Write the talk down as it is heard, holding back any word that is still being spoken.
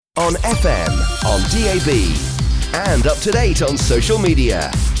On FM, on DAB, and up to date on social media.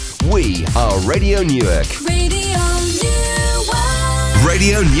 We are Radio Newark. Radio Newark.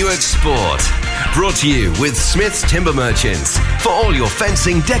 Radio Newark Sport. Brought to you with Smith's Timber Merchants for all your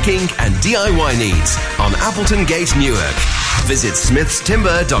fencing, decking and DIY needs on Appleton Gate, Newark. Visit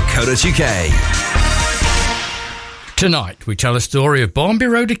smithstimber.co.uk. Tonight, we tell a story of Barnby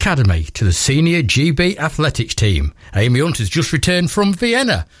Road Academy to the senior GB athletics team. Amy Hunt has just returned from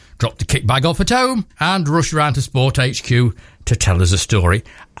Vienna, dropped the kit bag off at home and rushed round to Sport HQ to tell us a story.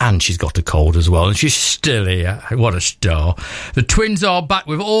 And she's got a cold as well, and she's still here. What a star. The twins are back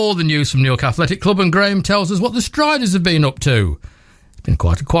with all the news from Newark Athletic Club, and Graham tells us what the Striders have been up to. It's been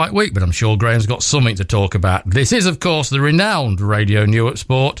quite a quiet week, but I'm sure Graham's got something to talk about. This is, of course, the renowned Radio Newark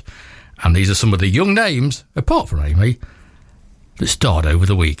Sport. And these are some of the young names, apart from Amy, that starred over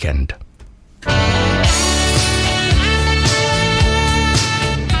the weekend.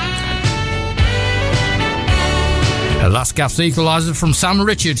 A last gaff's equaliser from Sam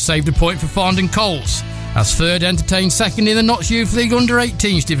Richards saved a point for Farndon Colts, as Third entertained second in the Notts Youth League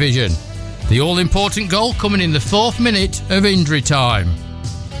Under-18s division. The all-important goal coming in the 4th minute of injury time.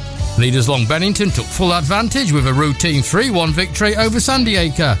 Leaders Long Bennington took full advantage with a routine 3-1 victory over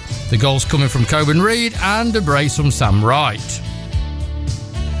Sandyacre. The goals coming from Coben Reid and a brace from Sam Wright.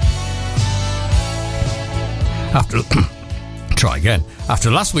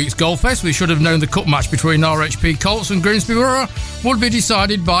 After last week's Goalfest, we should have known the cup match between RHP Colts and Grimsby Borough would be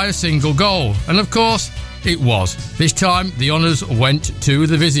decided by a single goal. And of course, it was. This time, the honours went to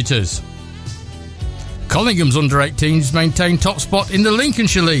the visitors. Collingham's under-18s maintained top spot in the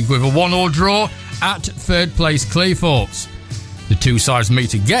Lincolnshire League with a 1-1 draw at third place Cleethorpes. The two sides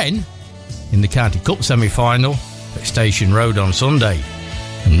meet again in the County Cup semi-final at Station Road on Sunday.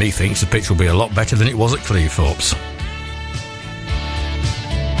 And methinks the pitch will be a lot better than it was at Cleethorpes.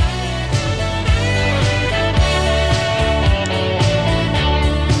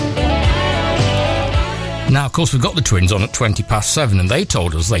 Now, of course, we've got the twins on at 7:20, and they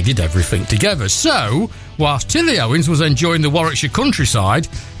told us they did everything together. So, whilst Tilly Owens was enjoying the Warwickshire countryside,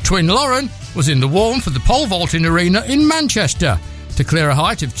 twin Lauren was in the warm for the pole vaulting arena in Manchester to clear a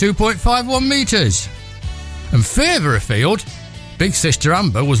height of 2.51 metres. And further afield, big sister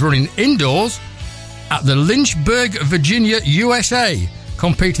Amber was running indoors at the Lynchburg, Virginia, USA,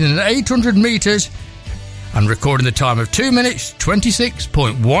 competing in 800 metres and recording the time of 2 minutes,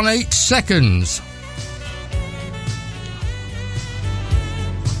 26.18 seconds.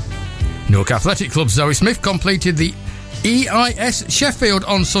 Newark Athletic Club's Zoe Smith completed the EIS Sheffield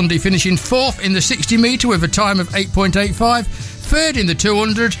on Sunday, finishing 4th in the 60 metre with a time of 8.85, 3rd in the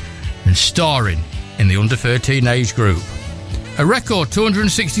 200 and starring in the under-13 age group. A record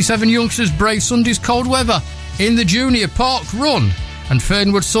 267 youngsters braved Sunday's cold weather in the Junior Park Run, and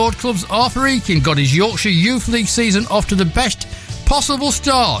Fernwood Sword Club's Arthur Eakin got his Yorkshire Youth League season off to the best possible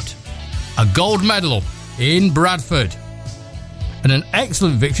start. A gold medal in Bradford. And an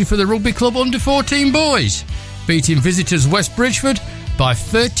excellent victory for the Rugby Club under-14 boys, beating visitors West Bridgeford by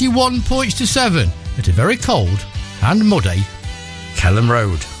 31 points to 7 at a very cold and muddy Kelham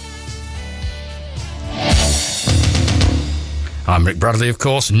Road. I'm Rick Bradley, of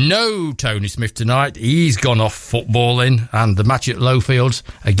course. No Tony Smith tonight. He's gone off footballing, and the match at Lowfields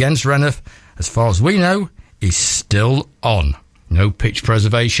against Renneth, as far as we know, is still on. No pitch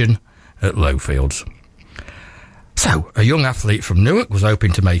preservation at Lowfields. So, a young athlete from Newark was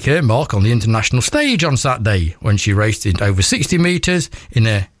hoping to make her mark on the international stage on Saturday when she raced in over 60 metres in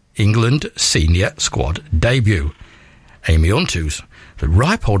her England senior squad debut. Amy Hunt, who's the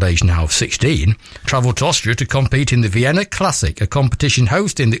ripe old age now of 16, travelled to Austria to compete in the Vienna Classic, a competition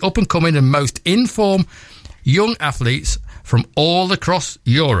hosting the up-and-coming and most in-form young athletes from all across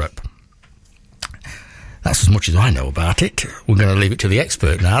Europe. That's as much as I know about it. We're going to leave it to the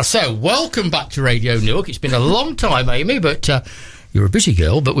expert now. So, welcome back to Radio Newark. It's been a long time, Amy, but you're a busy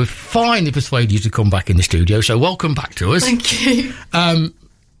girl, but we've finally persuaded you to come back in the studio, so welcome back to us. Thank you.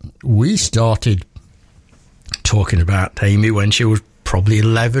 We started talking about Amy when she was probably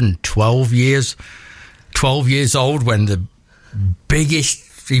 11, 12 years old, when the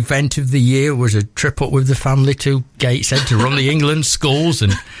biggest event of the year was a trip up with the family to Gateshead to run the England schools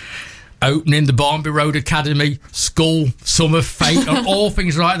and opening the Barnby Road Academy school summer fete and all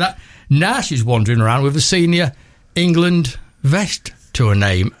things like that. Now she's wandering around with a senior England vest to her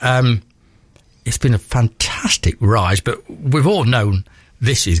name. It's been a fantastic rise, but we've all known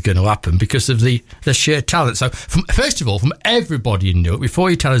this is going to happen because of the sheer talent. So, first of all, from everybody in Newark,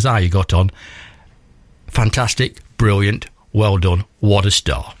 before you tell us how you got on, fantastic, brilliant, well done, what a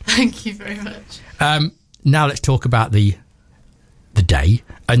star. Thank you very much. Now let's talk about the the day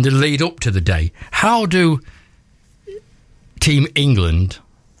and the lead up to the day. How do Team England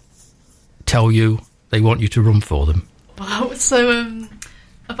tell you they want you to run for them? Wow. So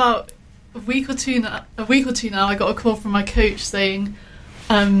about a week or two now, I got a call from my coach saying,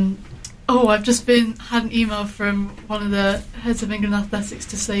 I've just had an email from one of the heads of England Athletics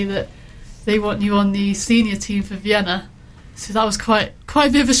to say that they want you on the senior team for Vienna. So that was quite a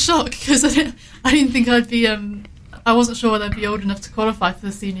bit of a shock, because I didn't think I'd be. I wasn't sure whether I'd be old enough to qualify for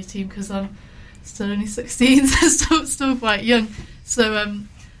the senior team, because I'm still only 16, so still quite young. So and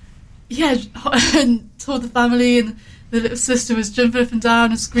told the family, and the little sister was jumping up and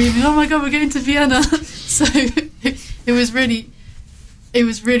down and screaming, "Oh my God, we're going to Vienna!" So it was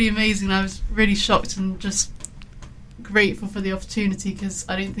really amazing. I was really shocked and just grateful for the opportunity, because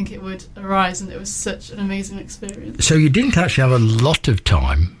I didn't think it would arise, and it was such an amazing experience. So you didn't actually have a lot of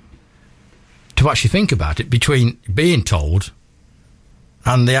time to actually think about it between being told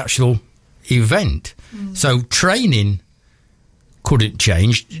and the actual event. So training couldn't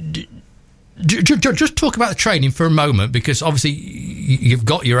change. Just talk about the training for a moment, because obviously you've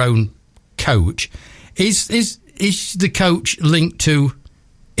got your own coach. Is the coach linked to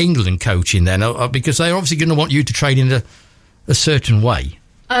England coaching then? Because they're obviously going to want you to train in a certain way.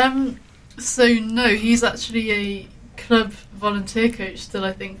 So no, he's actually a club volunteer coach still,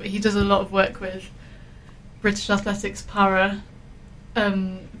 I think, but he does a lot of work with British Athletics Para,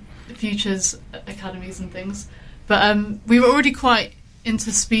 Futures academies and things. But we were already quite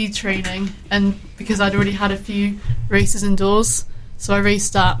into speed training, and because I'd already had a few races indoors, so I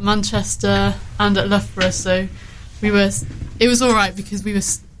raced at Manchester and at Loughborough, so it was all right, because we were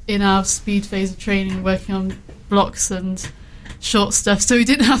in our speed phase of training, working on blocks and short stuff, so we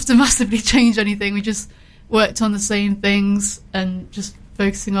didn't have to massively change anything. We just worked on the same things and just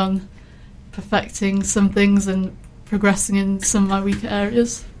focusing on perfecting some things and progressing in some of my weaker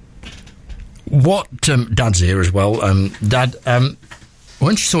areas. What Dad's here as well. Dad,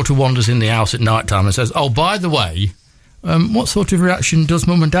 when she sort of wanders in the house at night time and says, "Oh, by the way," what sort of reaction does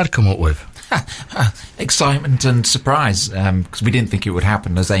Mum and Dad come up with? Excitement and surprise, because we didn't think it would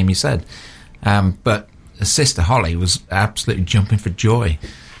happen, as Amy said. But her sister Holly was absolutely jumping for joy.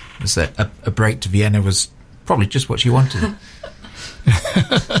 A break to Vienna was probably just what she wanted.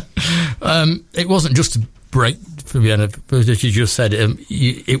 It wasn't just a break for Vienna, as you just said.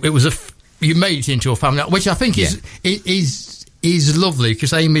 It was you made it into a family, which I think is lovely,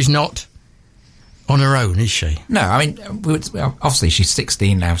 because Amy's not on her own, is she? No, I mean, obviously she's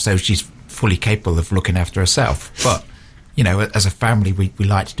 16 now, so she's fully capable of looking after herself. But, you know, as a family, we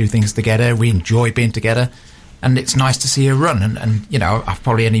like to do things together. We enjoy being together, and it's nice to see her run. And you know, I've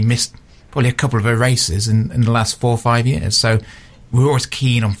probably only missed a couple of her races in the last 4 or 5 years. So we're always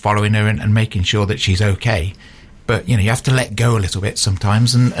keen on following her and making sure that she's okay. But, you know, you have to let go a little bit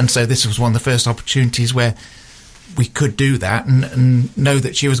sometimes. And so this was one of the first opportunities where we could do that and know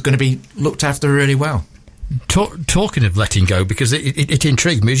that she was going to be looked after really well. Talking of letting go, because it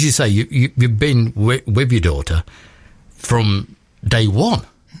intrigued me, as you say, you've been with your daughter from day one.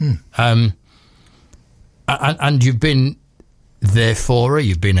 And you've been there for her,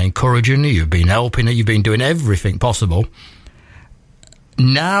 you've been encouraging her, you've been helping her, you've been doing everything possible.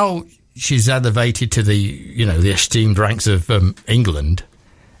 Now she's elevated to the esteemed ranks of England,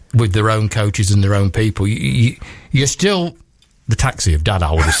 with their own coaches and their own people. You're still the taxi of Dad,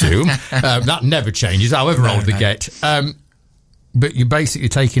 I would assume. That never changes, however old they get. But you're basically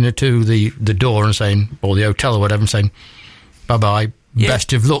taking her to the door and saying, or the hotel or whatever, and saying, bye-bye,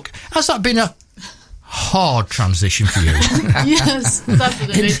 best of luck. Has that been a hard transition for you? Yes,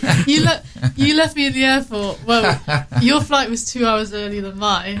 definitely. You left me in the airport. Well, your flight was 2 hours earlier than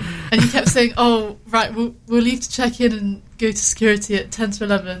mine, and you kept saying, "Oh, right, we'll leave to check in and go to security at 10 to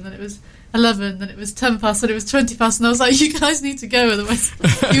 11." Then it was 11, then it was 10 past, then it was 20 past, and I was like, "You guys need to go, otherwise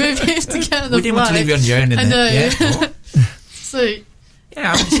you won't be able to get on the flight." We didn't want to leave you on your own in there. Yeah. So.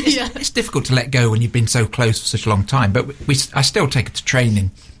 Yeah, I mean, it's difficult to let go when you've been so close for such a long time. But I still take it to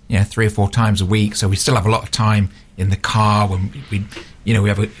training, 3 or 4 times a week. So we still have a lot of time in the car when we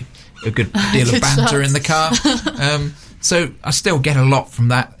have a good deal of banter in the car. So I still get a lot from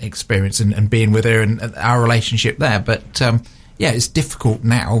that experience and being with her and our relationship there. But it's difficult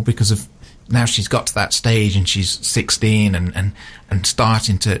now because of now she's got to that stage and she's 16 and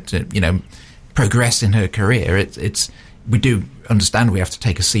starting to progress in her career. We do understand we have to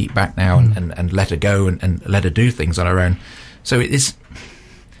take a seat back now and let her go and let her do things on her own. So it's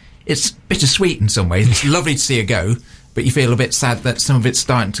bittersweet in some ways. It's lovely to see her go, but you feel a bit sad that some of it's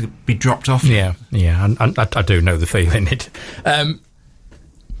starting to be dropped off. Yeah, and I do know the feeling.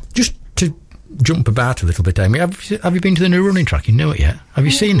 Just to jump about a little bit, Amy. Have you been to the new running track in Newark yet? Have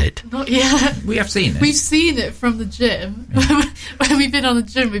you seen it? Not yet. We have seen it. We've seen it from the gym. When we've been on the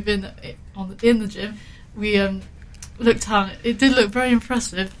gym, we've been in the gym. We looked at it. It did look very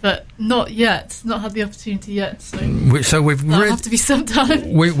impressive, but not yet. Not had the opportunity yet. So we've that'll have to be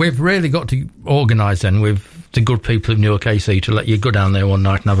sometime. We've really got to organise then with the good people of Newark AC to let you go down there one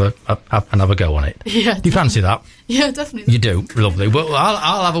night and have a go on it. Yeah. Do you fancy that? Yeah, definitely. You do, lovely. Well,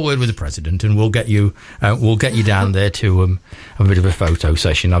 I'll have a word with the president, and we'll get you down there to have a bit of a photo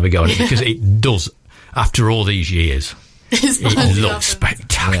session. Have a go on it, because it does. After all these years, it looks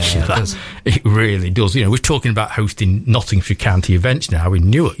spectacular. Yeah, it does. It really does. You know, we're talking about hosting Nottinghamshire County events now in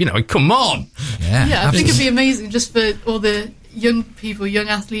Newark. You know, come on. Yeah, I think it'd be amazing just for all the young people, young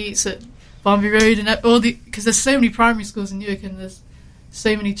athletes at Barnby Road, and all because there's so many primary schools in Newark, and there's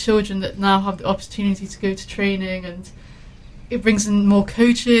so many children that now have the opportunity to go to training, and it brings in more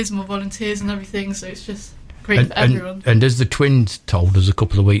coaches, more volunteers and everything, so it's just great for everyone. And as the Twins told us a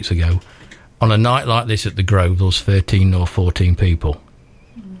couple of weeks ago, on a night like this at the Grove, there was 13 or 14 people.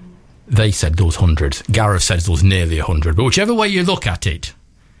 They said there was hundreds. Gareth says there was nearly 100, but whichever way you look at it,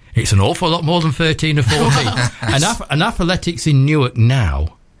 it's an awful lot more than 13 or 14. And athletics in Newark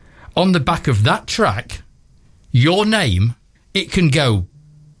now, on the back of that track, your name, it can go.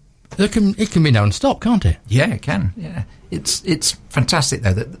 It can be non-stop, can't it? Yeah, it can. Yeah, it's fantastic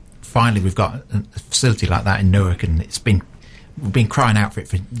though that finally we've got a facility like that in Newark, and we've been crying out for it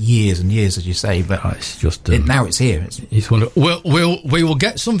for years and years, as you say. But it's just now it's here. It's wonderful. We will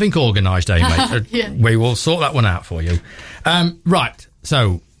get something organised, mate. Yeah. We will sort that one out for you. Right.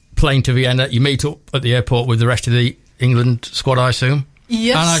 So plane to Vienna. You meet up at the airport with the rest of the England squad, I assume.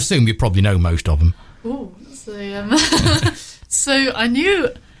 Yes. And I assume you probably know most of them. Oh, so I knew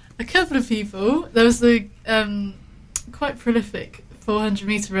a couple of people. There was the quite prolific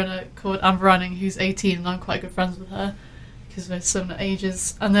 400-metre runner called Amber Anning, who's 18, and I'm quite good friends with her because we're similar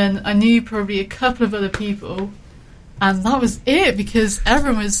ages. And then I knew probably a couple of other people, and that was it, because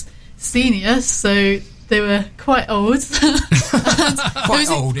everyone was senior, so they were quite old. Quite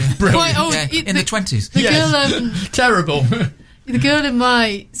old, yeah. Quite old. Yeah, in the 20s. The girl, Terrible. the girl in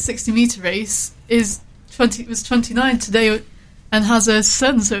my 60-metre race was 29 today and has a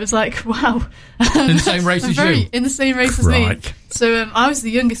son, so it was like, wow. In the same race as you? In the same race as me. So I was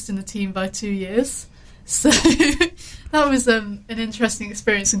the youngest in the team by 2 years. So that was an interesting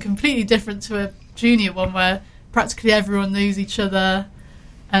experience, and completely different to a junior one where practically everyone knows each other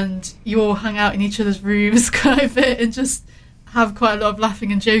and you all hang out in each other's rooms quite a bit and just have quite a lot of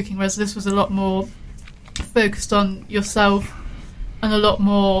laughing and joking, whereas this was a lot more focused on yourself and a lot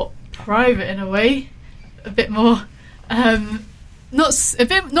more private in a way, a bit more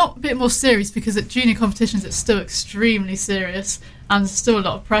not a bit more serious, because at junior competitions it's still extremely serious and there's still a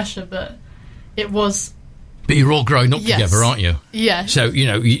lot of pressure, but it was. But you're all growing up together, aren't you? Yeah. So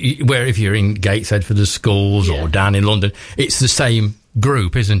where if you're in Gateshead for the schools or down in London, it's the same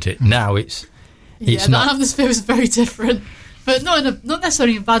group, isn't it? Now it's not. That atmosphere was very different, but not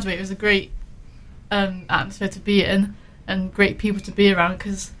necessarily in a bad way. It was a great atmosphere to be in and great people to be around,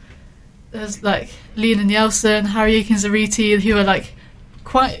 because there's like Leon and Yelson, Harry Akins-Ariti, who are like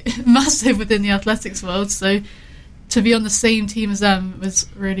quite massive within the athletics world. So to be on the same team as them was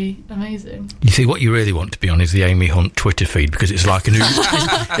really amazing. You see, what you really want to be on is the Amy Hunt Twitter feed, because it's like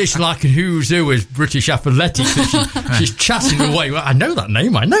it's like a who's who with British athletics. She's chatting away. Well, I know that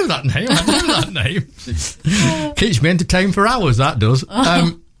name. Keeps me entertained for hours, that does.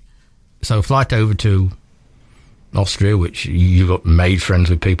 So flight over to Austria, which you got made friends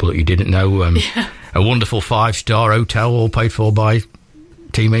with people that you didn't know. A wonderful 5-star hotel, all paid for by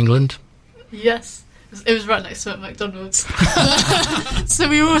Team England. Yes. It was right next to it at McDonald's. So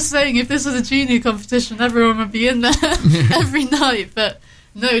we were all saying if this was a junior competition, everyone would be in there every night. But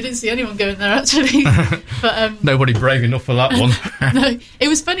no, we didn't see anyone going there, actually. But nobody brave enough for that one. No, it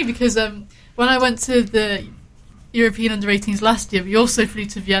was funny because when I went to the European Under-18s last year, we also flew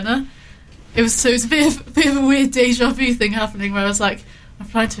to Vienna. It was a bit of a weird deja vu thing happening, where I was like, I'm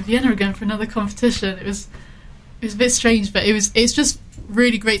flying to Vienna again for another competition. It was a bit strange, but it's just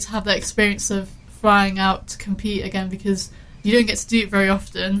really great to have that experience of flying out to compete again, because you don't get to do it very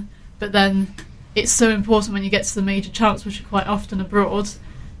often, but then it's so important when you get to the major champs, which are quite often abroad,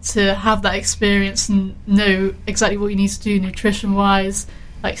 to have that experience and know exactly what you need to do nutrition wise,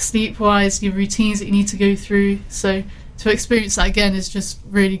 like sleep wise, your routines that you need to go through. So to experience that again is just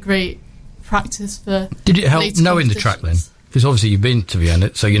really great practice for. Did it help knowing the track then? Because obviously you've been to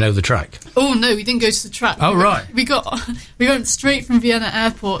Vienna, so you know the track. Oh no, we didn't go to the track. Oh right. We went straight from Vienna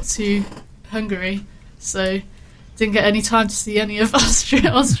airport to Hungary, so didn't get any time to see any of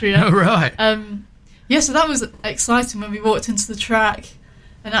Austria. Oh, right. Yeah, so that was exciting when we walked into the track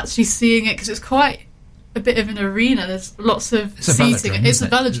and actually seeing it, because it's quite a bit of an arena. There's lots of seating. It's a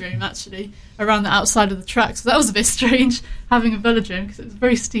velodrome, actually, around the outside of the track. So that was a bit strange, having a velodrome, because it was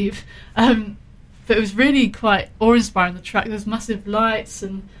very steep. But it was really quite awe-inspiring, the track. There's massive lights,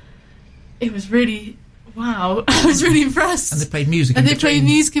 and it was really... Wow, I was really impressed. And they played music in between. Played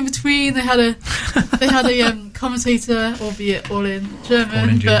music in between. They had a commentator, albeit all in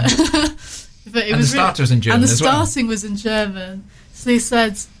German. But but it and was the starter was in German and the as well. starting was in German. So they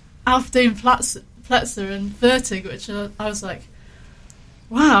said Auf den Plätze and Fertig, which I was like,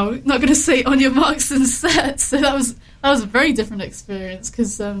 wow, not going to say on your marks and set. So that was a very different experience,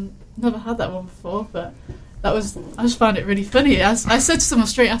 because never had that one before. But I just found it really funny. I said to someone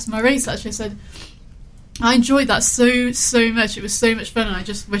straight after my race, actually, I said, I enjoyed that so much. It was so much fun, and I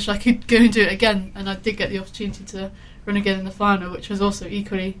just wish I could go and do it again. And I did get the opportunity to run again in the final, which was also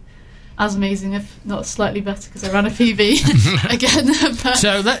equally as amazing, if not slightly better, because I ran a PB again. But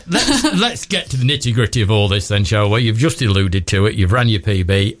so let's get to the nitty gritty of all this then, shall we? You've just alluded to it. You've ran your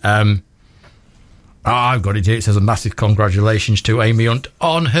PB. I've got it here. It says a massive congratulations to Amy Hunt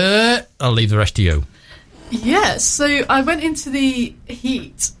on her. I'll leave the rest to you. Yeah, so I went into the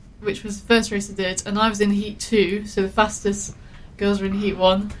heat, which was the first race I did, and I was in Heat 2, so the fastest girls were in Heat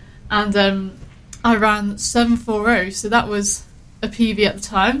 1, and I ran 7:40, so that was a PB at the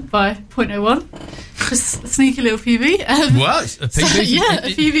time by 0.01, just a sneaky little PB. What? A PB? So, yeah, a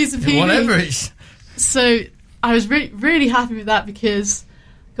PB is a PB. Whatever it's... So I was really happy with that, because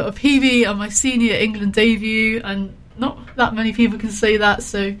I got a PB on my senior England debut, and not that many people can say that,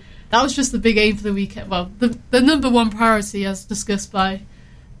 so that was just the big aim for the weekend. Well, the number one priority, as discussed by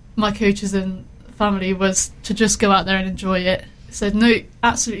my coaches and family, was to just go out there and enjoy it. Said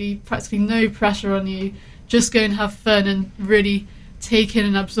practically no pressure on you, just go and have fun and really take in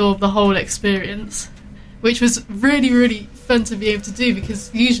and absorb the whole experience, which was really fun to be able to do,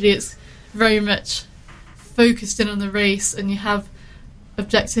 because usually it's very much focused in on the race and you have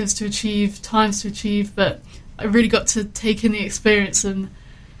objectives to achieve, times to achieve, but I really got to take in the experience and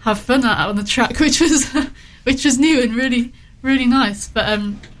have fun out on the track, which was new and really nice. But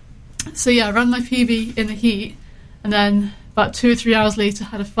so yeah, I ran my PB in the heat, and then about 2 or 3 hours later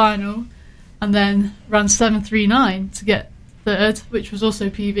had a final, and then ran 7:39 to get third, which was also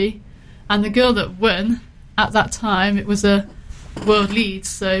PB. And the girl that won at that time, it was a world lead,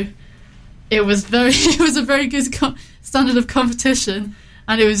 so it was a very good standard of competition,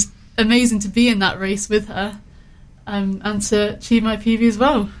 and it was amazing to be in that race with her, and to achieve my PB as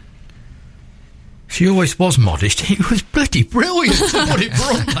well. She always was modest. It was bloody brilliant, to put it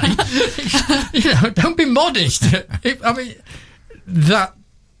bluntly. Don't be modest. That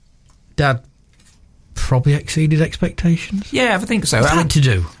Dad probably exceeded expectations. Yeah, I think so. Had to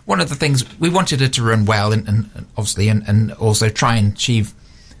do. One of the things, we wanted her to run well, and obviously, and also try and achieve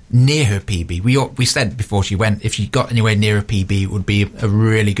near her PB. We said before she went, if she got anywhere near a PB, it would be a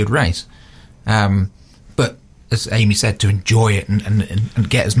really good race. But as Amy said, to enjoy it and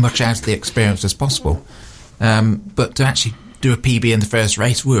get as much out of the experience as possible. But to actually do a PB in the first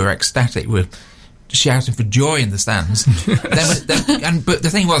race, we were ecstatic. We were shouting for joy in the stands. But the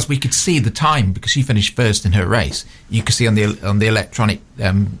thing was, we could see the time, because she finished first in her race. You could see on the electronic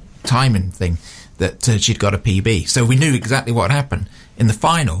timing thing that she'd got a PB. So we knew exactly what happened. In the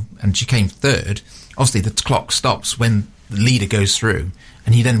final, and she came third, obviously the clock stops when the leader goes through,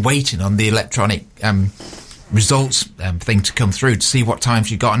 and you're then waiting on the electronic results thing to come through to see what time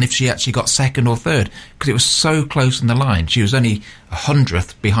she got and if she actually got second or third, because it was so close on the line. She was only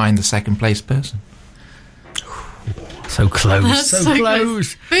 100th behind the second place person. So close. So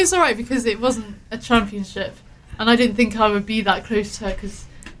close. But it's alright, because it wasn't a championship, and I didn't think I would be that close to her, because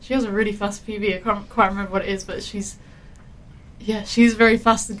she has a really fast PB. I can't quite remember what it is, but she's very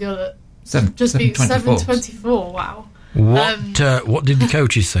fast, the girl at just being 7:24. Wow. What did the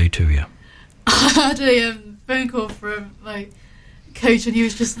coaches say to you? I had a phone call from my coach, and he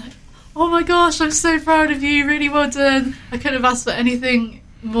was just like, "Oh my gosh, I'm so proud of you, really well done. I couldn't have asked for anything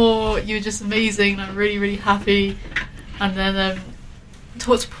more. You were just amazing, and I'm really happy." And then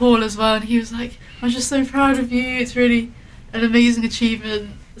talked to Paul as well, and he was like, "I'm just so proud of you. It's really an amazing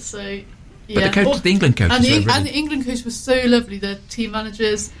achievement." So yeah. But the England coach, and the England coach was so lovely. The team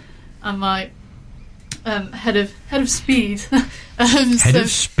managers and my head of speed. Of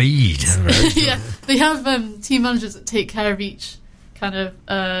speed. Yeah, they have team managers that take care of each kind of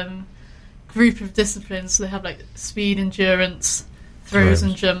group of disciplines. So they have like speed, endurance, throws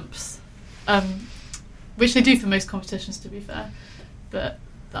and jumps, which they do for most competitions, to be fair. But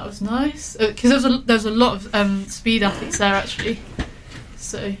that was nice because there was a lot of speed athletes there actually.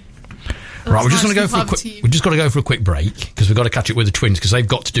 So. Right, we're just going to go for a quick. We just got to go for a quick break because we've got to catch up with the twins because they've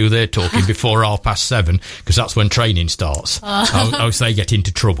got to do their talking before 7:30 because that's when training starts. Else they get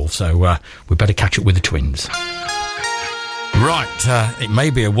into trouble. So we better catch up with the twins. Right, it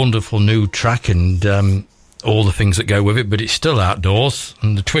may be a wonderful new track and all the things that go with it, but it's still outdoors,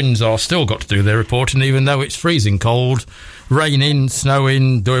 and the twins are still got to do their reporting, even though it's freezing cold, raining,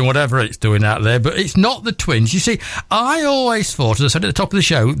 snowing, doing whatever it's doing out there. But it's not the twins. You see, I always thought, as I said at the top of the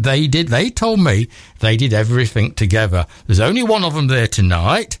show, they told me they did everything together. There's only one of them there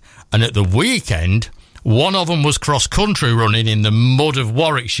tonight, and at the weekend, one of them was cross-country running in the mud of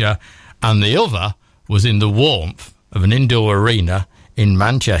Warwickshire, and the other was in the warmth of an indoor arena in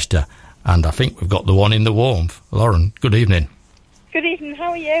Manchester. And I think we've got the one in the warmth. Lauren, good evening. Good evening, how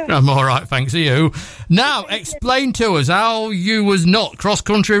are you? I'm all right, thanks. Are you? Now, explain to us how you was not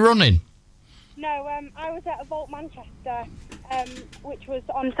cross-country running. No, I was at a Vault Manchester, which was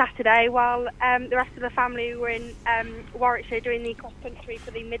on Saturday, while the rest of the family were in Warwickshire doing the cross-country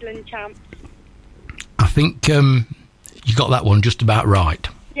for the Midland Champs. I think you got that one just about right.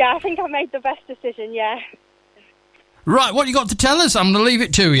 Yeah, I think I made the best decision, yeah. Right, what you got to tell us? I'm going to leave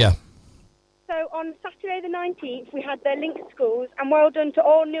it to you. So on Saturday the 19th, we had the Link Schools, and well done to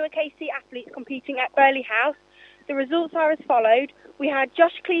all Newark AC athletes competing at Burley House. The results are as followed. We had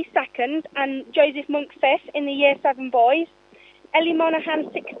Josh Clee 2nd and Joseph Monk 5th in the Year 7 boys, Ellie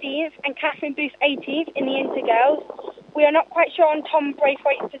Monaghan 16th and Catherine Booth 18th in the Inter girls. We are not quite sure on Tom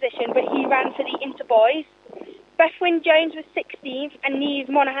Braithwaite's position, but he ran for the Inter boys. Beth Wynne Jones was 16th and Neve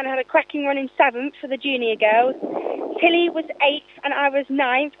Monaghan had a cracking run in 7th for the junior girls. Tilly was 8th and I was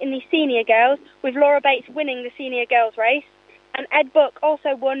 9th in the senior girls, with Laura Bates winning the senior girls race. And Ed Buck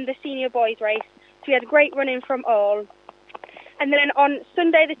also won the senior boys race. So we had great running from all. And then on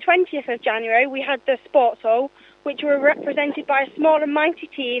Sunday the 20th of January, we had the Sports Hall, which were represented by a small and mighty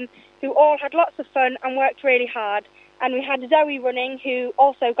team who all had lots of fun and worked really hard. And we had Zoe running, who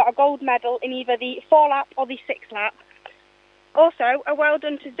also got a gold medal in either the 4-lap or the 6-lap. Also, a well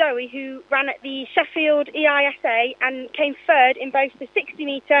done to Zoe, who ran at the Sheffield EISA and came third in both the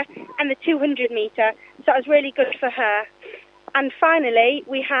 60-metre and the 200-metre. So that was really good for her. And finally,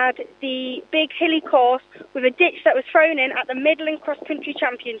 we had the big hilly course with a ditch that was thrown in at the Midland Cross Country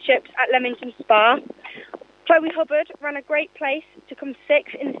Championships at Leamington Spa. Chloe Hubbard ran a great place to come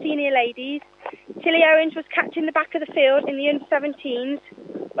 6th in the senior ladies. Tilly Owens was catching the back of the field in the under-17s.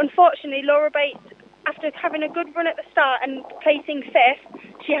 Unfortunately, Laura Bates, after having a good run at the start and placing 5th,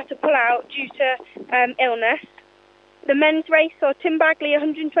 she had to pull out due to illness. The men's race saw Tim Bagley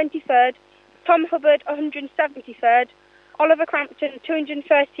 123rd, Tom Hubbard 173rd, Oliver Crampton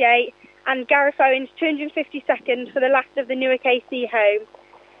 238, and Gareth Owens 252nd for the last of the Newark AC home.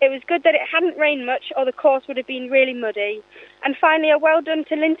 It was good that it hadn't rained much, or the course would have been really muddy. And finally, a well done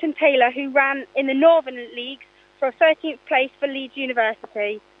to Linton Taylor, who ran in the Northern Leagues for a 13th place for Leeds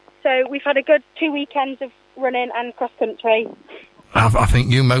University. So we've had a good 2 weekends of running and cross-country. I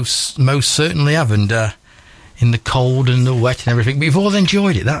think you most certainly have, and in the cold and the wet and everything. But you've all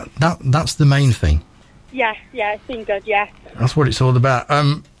enjoyed it. That's the main thing. Yeah, it's been good, yeah. That's what it's all about.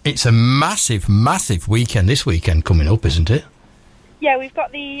 It's a massive, massive weekend this weekend coming up, isn't it? Yeah, we've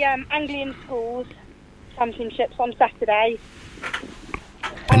got the Anglian Schools Championships on Saturday.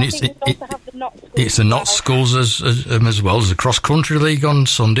 And it's the Knott Schools as well. There's a cross-country league on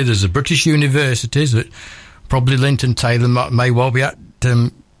Sunday. There's the British universities that probably Linton Taylor may well be at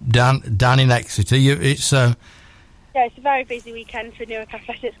down in Exeter. It's a very busy weekend for Newark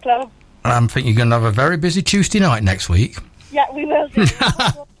Athletics Club. I think you're going to have a very busy Tuesday night next week. Yeah, we will do.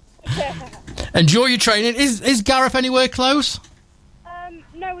 Enjoy your training. Is Gareth anywhere close?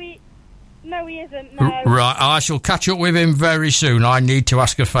 No, he isn't, no. Right, I shall catch up with him very soon. I need to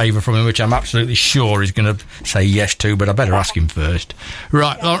ask a favour from him, which I'm absolutely sure he's going to say yes to, but I better ask him first.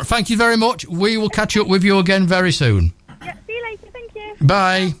 Right, yeah. Lauren, thank you very much. We will catch up with you again very soon. Yeah, see you later, thank you.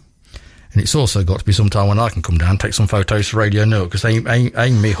 Bye. And it's also got to be some time when I can come down and take some photos for Radio Newark, because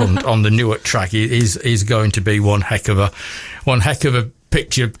Amy Hunt on the Newark track is going to be one heck of a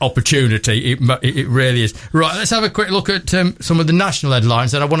picture opportunity. It really is. Right, let's have a quick look at some of the national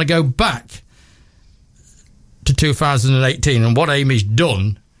headlines. Then I want to go back to 2018 and what Amy's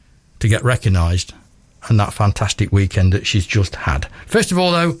done to get recognised and that fantastic weekend that she's just had. First of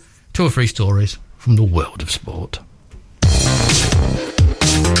all, though, 2 or 3 stories from the world of sport.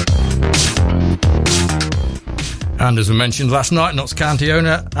 And as we mentioned last night, Notts County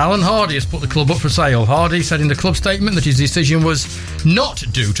owner Alan Hardy has put the club up for sale. Hardy said in the club statement that his decision was not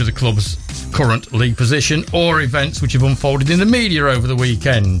due to the club's current league position or events which have unfolded in the media over the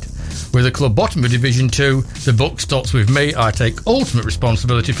weekend. With the club bottom of Division 2, the buck stops with me. I take ultimate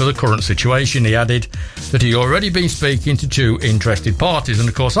responsibility for the current situation. He added that he'd already been speaking to 2 interested parties, and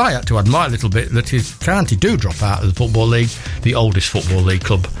of course I had to add my little bit that if County do drop out of the Football League, the oldest Football League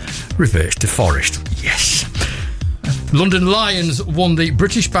club reverts to Forest. Yes. London Lions won the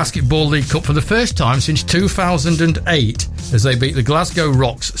British Basketball League Cup for the first time since 2008 as they beat the Glasgow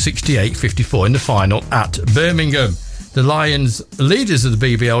Rocks 68-54 in the final at Birmingham. The Lions, leaders of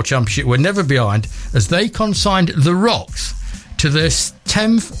the BBL Championship, were never behind as they consigned the Rocks to their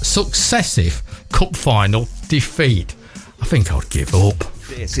 10th successive cup final defeat. I think I'd give up.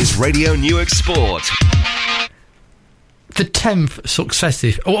 This is Radio Newark Sport. The 10th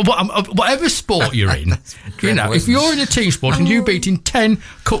successive, whatever sport you're in, you know, if you're in a team sport and you've beaten 10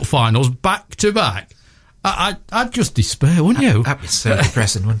 cup finals back to back, I'd just despair, wouldn't you? That'd be so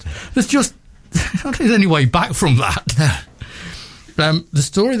depressing, wouldn't it? There's just, I don't think there's any way back from that. The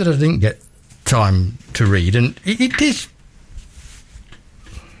story that I didn't get time to read, and it is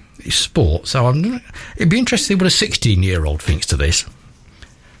it's sport, so it'd be interesting what a 16-year-old thinks to this.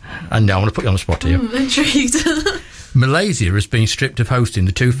 And now I'm going to put you on the spot here. I'm intrigued. Malaysia has been stripped of hosting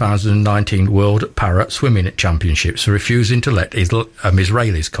the 2019 World Para Swimming Championships for refusing to let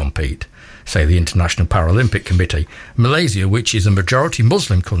Israelis compete, say the International Paralympic Committee. Malaysia, which is a majority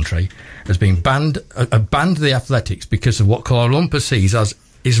Muslim country, has been banned the athletics because of what Kuala Lumpur sees as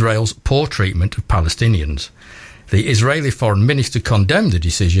Israel's poor treatment of Palestinians. The Israeli foreign minister condemned the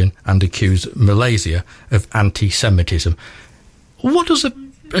decision and accused Malaysia of anti-Semitism. What does a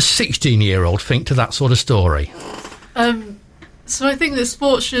 16-year-old think to that sort of story? So I think that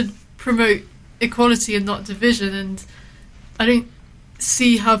sport should promote equality and not division, and I don't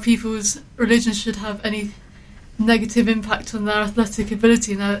see how people's religion should have any negative impact on their athletic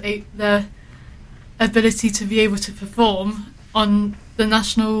ability and their ability to be able to perform on the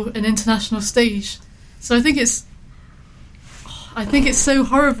national and international stage. So I think it's so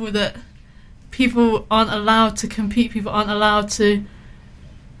horrible that people aren't allowed to compete, people aren't allowed to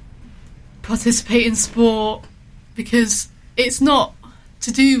participate in sport, because it's not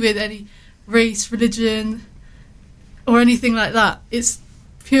to do with any race, religion, or anything like that. It's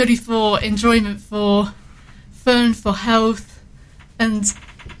purely for enjoyment, for fun, for health, and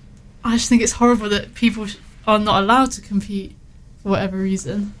I just think it's horrible that people are not allowed to compete for whatever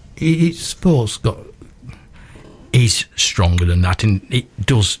reason. Sports is stronger than that, and it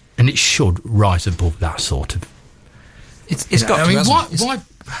does, and it should rise above that sort of. It's got. I mean, why?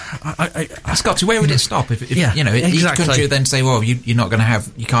 It's got to. Where would it stop? If you know, exactly. Each country would then say, "Well, you're not going to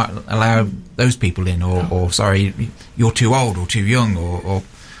have. You can't allow those people in," or sorry, you're too old or too young, or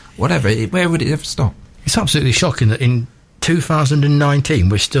whatever. Where would it ever stop? It's absolutely shocking that in 2019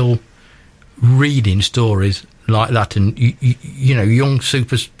 we're still reading stories like that, and you know, young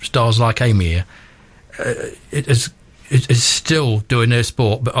superstars like Amy is still doing their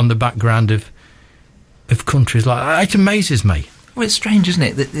sport, but on the background of countries like that. It amazes me. Well, it's strange, isn't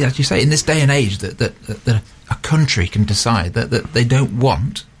it, that, as you say, in this day and age, that a country can decide that they don't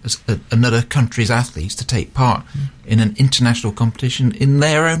want another country's athletes to take part in an international competition in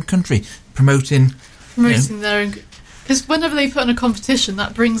their own country, promoting their own. Because whenever they put on a competition,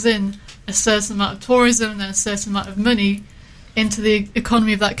 that brings in a certain amount of tourism and a certain amount of money into the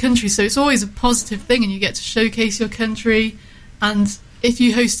economy of that country. So it's always a positive thing, and you get to showcase your country. And if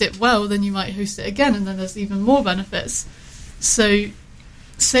you host it well, then you might host it again, and then there's even more benefits. So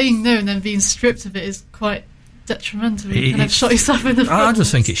saying no and then being stripped of it is quite detrimental. You kind of shot yourself in the foot. I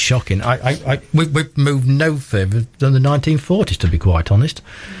just think it's shocking. We've moved no further than the 1940s, to be quite honest.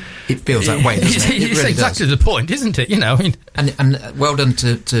 It feels that way, doesn't it? It's really exactly the point, isn't it? You know, I mean, and well done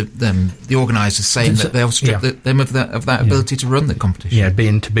to them, the organisers, saying that they'll strip them of that ability to run the competition. Yeah,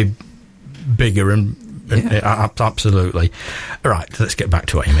 to be bigger and absolutely. All right, let's get back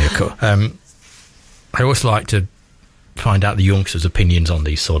to Amy. I always like to find out the youngsters' opinions on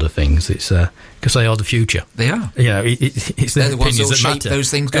these sort of things. It's because they are the future. They are. You know, it's their opinions that shape matter. Those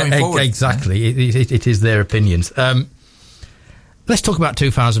things going forward. Exactly. Yeah. It is their opinions. Let's talk about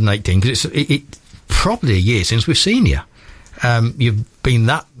 2018, because it's probably a year since we've seen you. You've been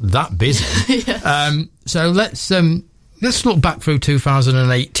that busy. Yeah. So let's look back through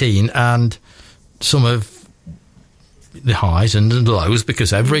 2018 and some of the highs and the lows,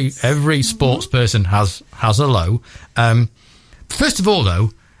 because every sports person has a low. First of all,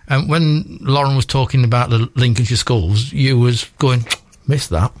 though, when Lauren was talking about the Lincolnshire schools, you was going, miss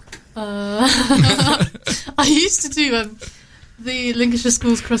that. I used to do the Lincolnshire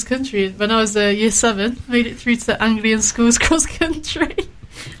schools cross country when I was year 7. Made it through to Anglian schools cross country,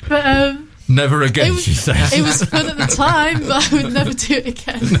 but Never again, she says. It was fun at the time, but I would never do it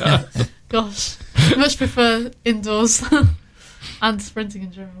again. No. Gosh, I much prefer indoors and sprinting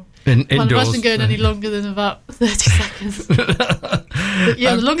in general. Indoors. Can't imagine going any longer than about 30 seconds. But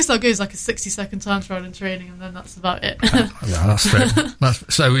yeah, the longest I'll go is like a 60-second time trial in training, and then that's about it. Yeah, that's fair.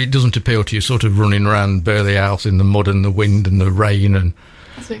 So it doesn't appeal to you, sort of running around Burley House in the mud and the wind and the rain and...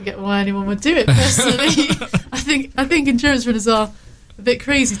 I don't get why anyone would do it personally. I think endurance runners are a bit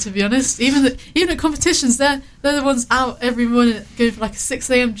crazy, to be honest. Even at competitions, they're the ones out every morning going for like a 6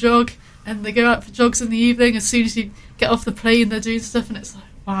 a.m. jog, and they go out for jogs in the evening. As soon as you get off the plane, they're doing stuff, and it's like,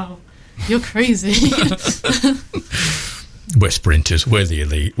 wow, you're crazy. We're sprinters. We're the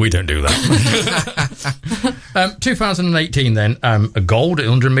elite. We don't do that. 2018 then, a gold at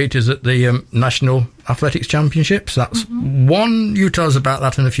 100 metres at the National Athletics Championships. That's one. You tell us about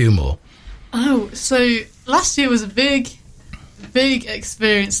that and a few more. Oh, so last year was a big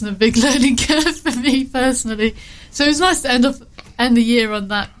experience and a big learning curve for me personally. So it was nice to end the year on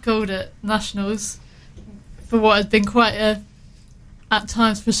that gold at Nationals for what had been quite a, at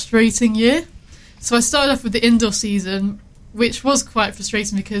times, frustrating year. So I started off with the indoor season, which was quite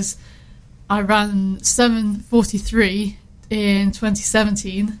frustrating because I ran 7:43 in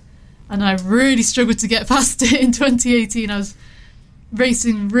 2017 and I really struggled to get past it in 2018. I was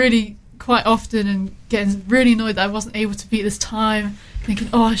racing really quite often and getting really annoyed that I wasn't able to beat this time, thinking,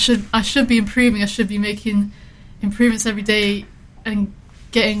 oh, I should be improving, I should be making improvements every day and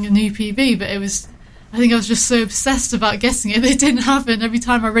getting a new PB, but I think I was just so obsessed about getting it that it didn't happen. Every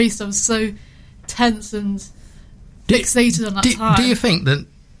time I raced I was so tense and fixated on that time. Do you think that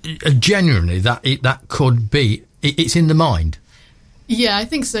genuinely that could be it's in the mind? Yeah, I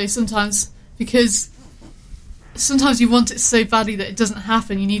think so sometimes, because sometimes you want it so badly that it doesn't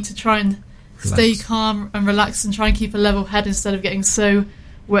happen. You need to try and stay calm and relax and try and keep a level head instead of getting so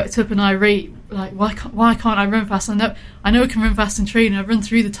worked up and irate. Like, why can't I run fast? I know I can run fast in training. I've run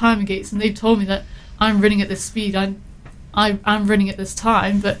through the timing gates and they've told me that I'm running at this speed. I'm running at this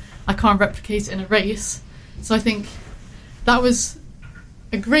time, but I can't replicate it in a race. So I think that was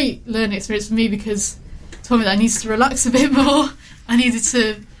a great learning experience for me, because it told me that I needed to relax a bit more. I needed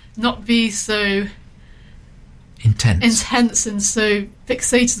to not be so intense and so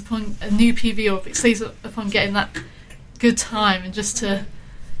fixated upon a new PB or fixated upon getting that good time, and just to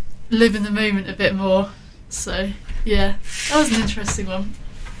live in the moment a bit more. So yeah, that was an interesting one.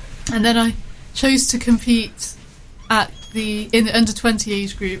 And then I chose to compete in the under 20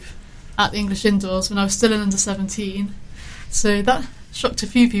 age group at the English Indoors when I was still in under 17. So that shocked a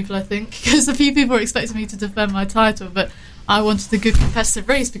few people, I think, because a few people were expecting me to defend my title, but I wanted a good competitive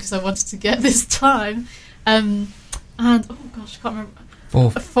race because I wanted to get this time. And oh gosh, I can't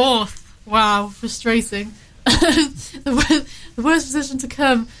remember. Fourth. Wow, frustrating. the worst position to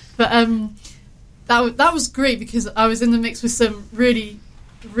come. But that was great because I was in the mix with some really,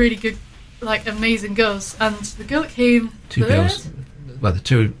 really good, like, amazing girls. And the girl that came Two third, girls. Well, the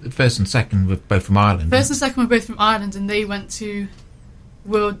two, first and second, were both from Ireland. First and second were both from Ireland, and they went to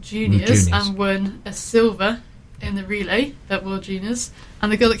World Juniors and won a silver in the relay at World Juniors.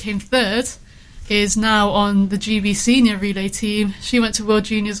 And the girl that came third is now on the GB Senior relay team. She went to World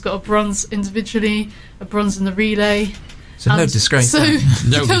Juniors, got a bronze individually, a bronze in the relay. So no disgrace. So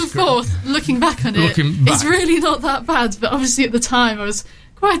No come disgrace. Forth, looking back on it, it's really not that bad. But obviously at the time I was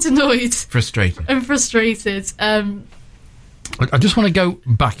quite annoyed. Frustrated. And frustrated. I just want to go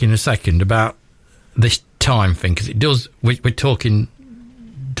back in a second about this time thing, because it does. We're talking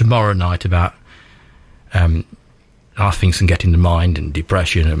tomorrow night about how things can get in the mind and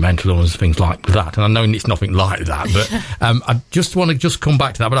depression and mental illness, things like that. And I know it's nothing like that, but I just want to come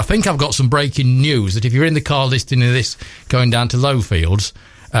back to that. But I think I've got some breaking news that if you're in the car listening to this going down to Lowfields,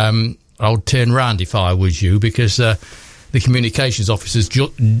 I'll turn round if I was you, because the communications officer's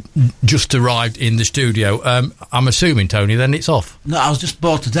just arrived in the studio. I'm assuming, Tony, then it's off. No, I was just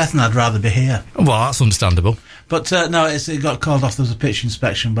bored to death and I'd rather be here. Well, that's understandable. But no, it got called off. There was a pitch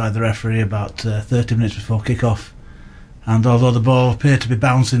inspection by the referee about 30 minutes before kick-off. And although the ball appeared to be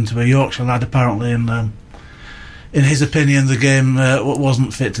bouncing to a Yorkshire lad, apparently, in his opinion, the game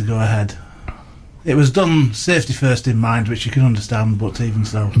wasn't fit to go ahead. It was done safety first in mind, which you can understand, but even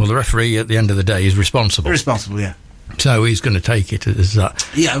so. Well, the referee at the end of the day is responsible. Responsible, yeah. So he's going to take it as that.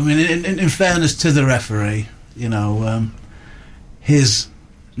 Yeah, I mean, in fairness to the referee, you know, his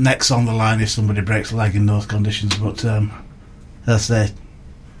neck's on the line if somebody breaks a leg in those conditions. But as I say,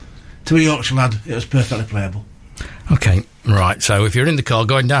 to a Yorkshire lad, it was perfectly playable. Okay, right. So if you're in the car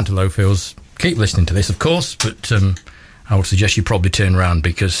going down to Lowfields, keep listening to this, of course, but I would suggest you probably turn around,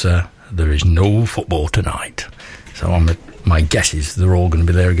 because there is no football tonight. So I'm my guess is they're all going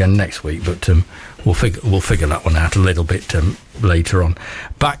to be there again next week, but we'll figure that one out a little bit later on.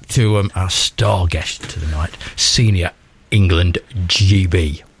 Back to our star guest to the night, senior England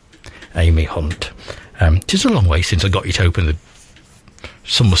GB, Amy Hunt. It's a long way since I got you to open the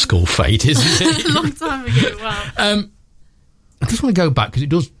summer school fate, isn't it? A long time ago, wow. I just want to go back because it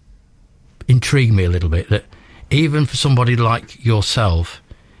does intrigue me a little bit that even for somebody like yourself,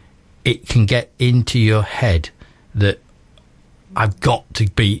 it can get into your head that I've got to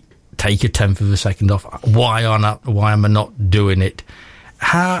take a tenth of a second off. Why am I not doing it?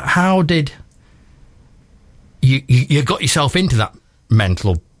 How did you got yourself into that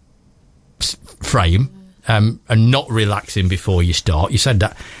mental frame and not relaxing before you start? You said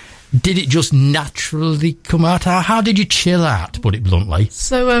that. Did it just naturally come out? How did you chill out, to put it bluntly?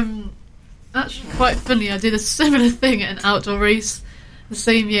 So, actually quite funny, I did a similar thing at an outdoor race the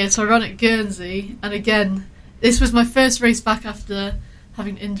same year. So I ran at Guernsey, and again, this was my first race back after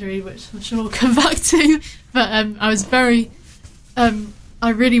having an injury, which I'm sure we'll come back to. But I was very... I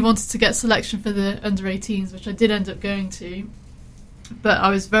really wanted to get selection for the under-18s, which I did end up going to. But I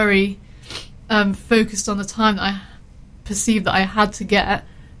was very focused on the time that I perceived that I had to get.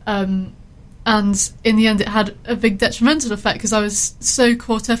 And in the end, it had a big detrimental effect because I was so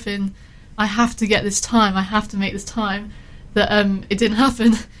caught up in, I have to get this time, I have to make this time, that it didn't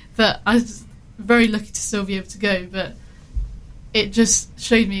happen. But I was very lucky to still be able to go. But it just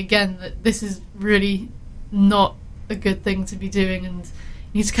showed me again that this is really not a good thing to be doing, and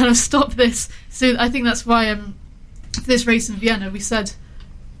you need to kind of stop this. So I think that's why for this race in Vienna, we said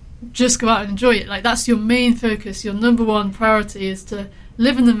just go out and enjoy it. Like, that's your main focus. Your number one priority is to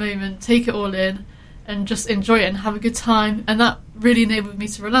live in the moment, take it all in, and just enjoy it and have a good time. And that really enabled me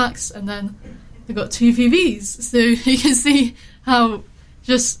to relax. And then I got 2 PBs, so you can see how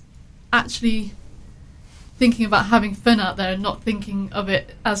just actually thinking about having fun out there and not thinking of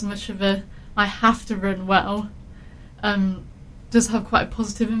it as much of a I have to run well does have quite a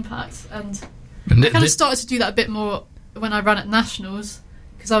positive impact. And I kind of started to do that a bit more when I ran at Nationals,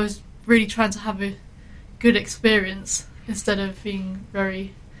 because I was really trying to have a good experience instead of being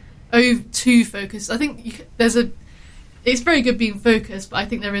very too focused. I think it's very good being focused, but I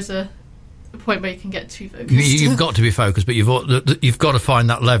think there is a point where you can get too focused. You've got to be focused, but you've got to find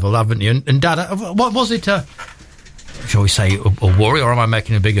that level, haven't you? And Dad, what was it? Shall we say a worry, or am I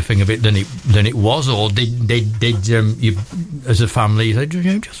making a bigger thing of it than it was? Or did you, as a family, say,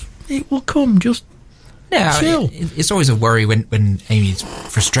 just it will come, just chill? It's always a worry when Amy's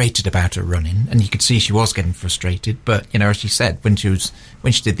frustrated about her running, and you could see she was getting frustrated. But as she said, when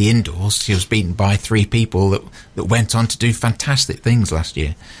she did the indoors, she was beaten by 3 people that went on to do fantastic things last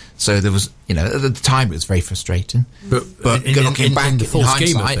year. So there was, at the time it was very frustrating. But looking back in the full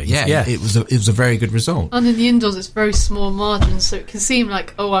scheme of things, it was a very good result. And in the indoors, it's very small margins, so it can seem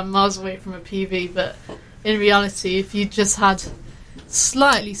like, I'm miles away from a PB. But in reality, if you just had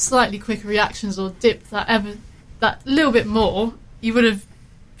slightly quicker reactions or dipped that little bit more, you would have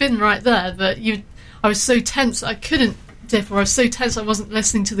been right there. But I was so tense that I couldn't dip, or I was so tense I wasn't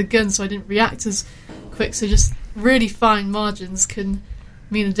listening to the gun, so I didn't react as quick. So just really fine margins can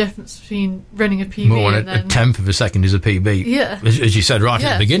mean the difference between running a PB more and a tenth of a second is a PB. Yeah, as you said right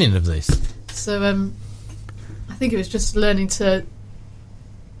at the beginning of this. So I think it was just learning to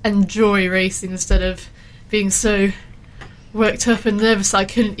enjoy racing instead of being so worked up and nervous that I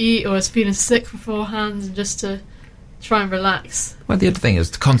couldn't eat, or I was feeling sick beforehand, and just to try and relax. Well, the other thing is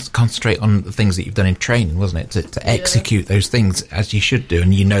to concentrate on the things that you've done in training, wasn't it? To execute those things as you should do,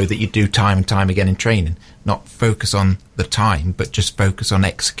 and that you do time and time again in training. Not focus on the time, but just focus on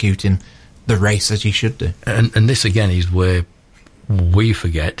executing the race as you should do. And this again is where we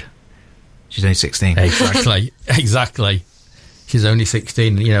forget. She's only 16. Exactly. She's only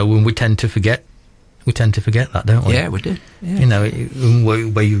 16. When we tend to forget that, don't we? Yeah, we do. Yeah.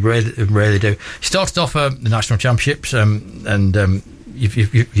 We rarely do. You started off the national championships, and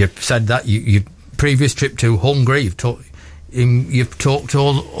you've said that your previous trip to Hungary. You've talked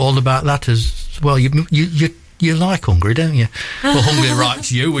all about that as well. You like Hungary, don't you? Well, Hungary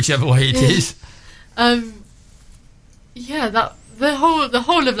writes you, whichever way it is. That the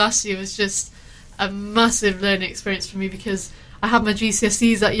whole of last year was just a massive learning experience for me, because I had my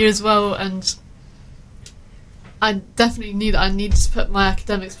GCSEs that year as well, and I definitely knew that I needed to put my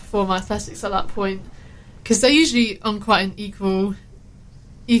academics before my athletics at that point, because they're usually on quite an equal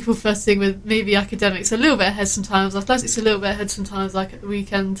footing, with maybe academics a little bit ahead sometimes, athletics a little bit ahead sometimes, like at the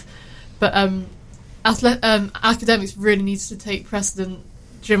weekend. But academics really needs to take precedent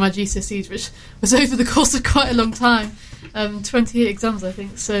during my GCSEs, which was over the course of quite a long time, 28 exams I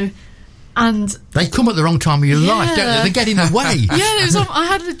think. So And They come at the wrong time of your life, don't they? They get in the way. yeah, it was I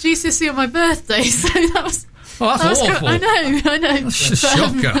had a GCSE on my birthday, so that was... Oh, that's awful. I know. That's a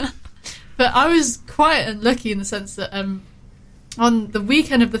shocker. But I was quite unlucky in the sense that on the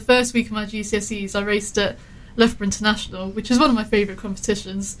weekend of the first week of my GCSEs, I raced at Loughborough International, which is one of my favourite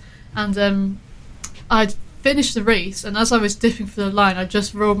competitions. And I'd finished the race, and as I was dipping for the line, I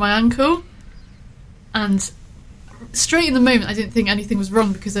just rolled my ankle. And straight in the moment, I didn't think anything was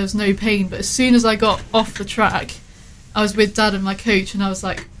wrong because there was no pain. But as soon as I got off the track, I was with Dad and my coach, and I was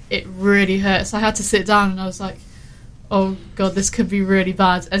like, it really hurts. I had to sit down, and I was like, oh God, this could be really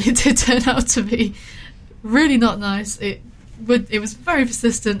bad. And it did turn out to be really not nice. It was very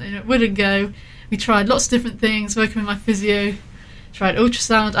persistent, and it wouldn't go. We tried lots of different things, working with my physio, tried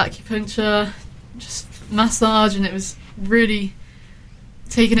ultrasound, acupuncture, just massage, and it was really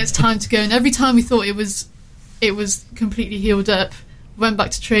taking its time to go. And every time we thought it was completely healed up, went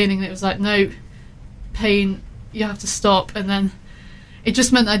back to training, and it was like, no, pain, you have to stop. And then it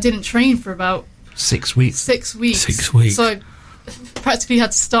just meant I didn't train for about 6 weeks. 6 weeks. So I practically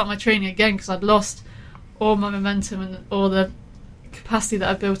had to start my training again because I'd lost all my momentum and all the capacity that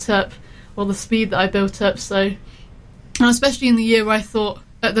I built up, all the speed that I built up. So, and especially in the year where I thought,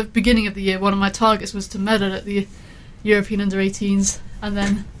 at the beginning of the year, one of my targets was to medal at the European Under-18s. And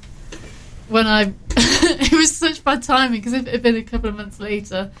then when it was such bad timing, because if it had been a couple of months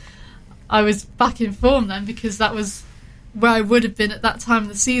later, I was back in form then, because that was where I would have been at that time of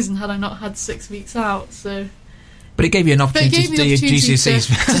the season had I not had 6 weeks out. So, but it gave you an opportunity to do your GCSEs.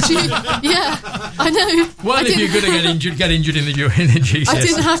 Yeah, I know. Well, if you're going to get injured in the GCSEs. I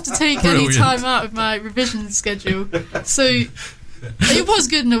didn't have to take any time out of my revision schedule. So it was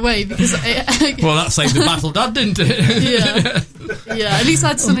good in a way, because... well, that saved the battle, Dad, didn't it? Yeah, at least I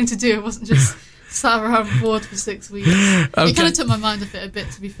had something to do. I wasn't just sat around bored for 6 weeks. Okay. It kind of took my mind off it a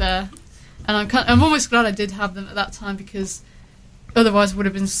bit, to be fair. And I'm almost glad I did have them at that time, because otherwise I would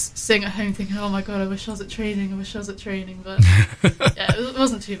have been sitting at home thinking, oh my God, I wish I was at training. But yeah, it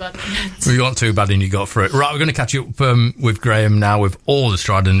wasn't too bad at the end. Well, you weren't too bad and you got through it. Right, we're going to catch up with Graham now with all the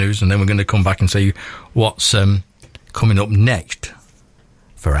Strider news, and then we're going to come back and see what's coming up next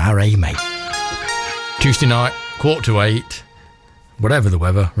for our A-Mate. Tuesday night, 7:45, whatever the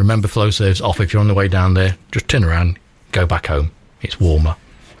weather. Remember, FlowServe's off if you're on the way down there. Just turn around, go back home. It's warmer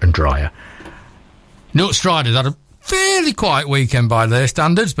and drier. Note Striders had a fairly quiet weekend by their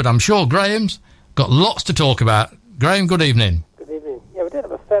standards, but I'm sure Graham's got lots to talk about. Graham, good evening. Good evening. Yeah, we did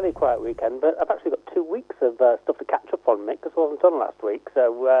have a fairly quiet weekend, but I've actually got 2 weeks of stuff to catch up on, Mick, because I wasn't on last week,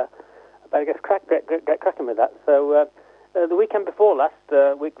 so I better get cracking with that. So the weekend before last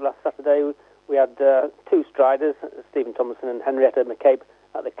Saturday, we had 2 Striders, Stephen Thomason and Henrietta McCabe,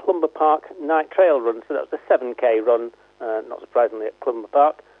 at the Clumber Park Night Trail Run. So that was a 7k run, not surprisingly, at Clumber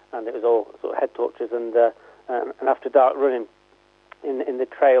Park, and it was all sort of head torches and after dark running in the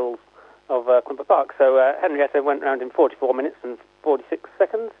trails of Clumber Park. So Henrietta went round in 44 minutes and 46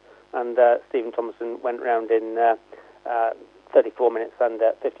 seconds, and Stephen Thomason went round in 34 minutes and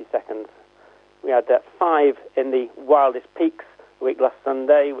 50 seconds. We had 5 in the Wildest Peaks a week last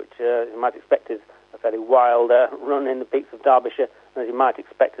Sunday, which you might expect is a fairly wild run in the peaks of Derbyshire. And as you might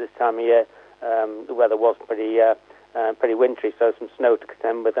expect at this time of year, the weather was pretty wintry, so some snow to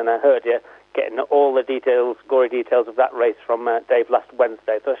contend with. And I heard you getting all the details, gory details of that race from Dave last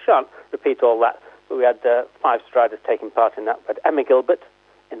Wednesday. So I shan't repeat all that, but we had 5 Striders taking part in that. We had Emma Gilbert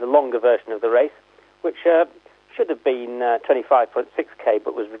in the longer version of the race, which should have been 25.6k,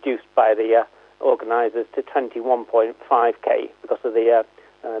 but was reduced by the organisers to 21.5k because of the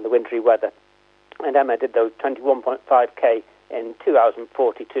wintry weather. And Emma did those 21.5k in 2 hours and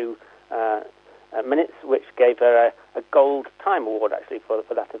 42 minutes, which gave her a gold time award, actually, for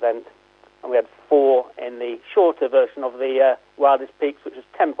that event. And we had 4 in the shorter version of the Wildest Peaks, which was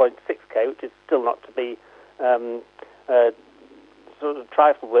 10.6k, which is still not to be sort of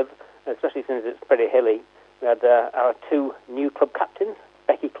trifled with, especially since it's pretty hilly. We had our 2 new club captains,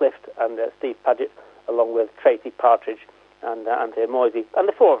 Becky Clift and Steve Paget, along with Tracy Partridge and Anthea Moisey. And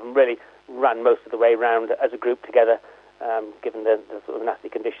the 4 of them really ran most of the way round as a group together, given the sort of nasty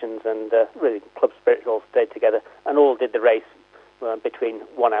conditions, and really club spirit all stayed together, and all did the race between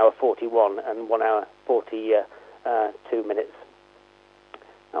 1 hour 41 and 1 hour 42 minutes.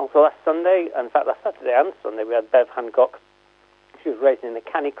 Also last Sunday, in fact last Saturday and Sunday, we had Bev Hancock. She was racing in the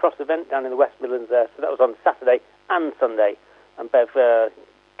Canny Cross event down in the West Midlands there, so that was on Saturday and Sunday. And Bev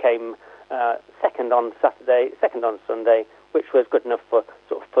came second on Saturday, second on Sunday, which was good enough for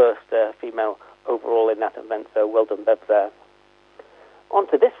sort of first female overall in that event, so well done Bev there. On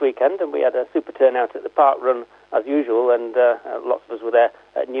to this weekend, and we had a super turnout at the Park Run as usual, and lots of us were there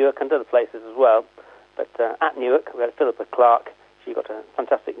at Newark and other places as well. But at Newark, we had Philippa Clark. She got a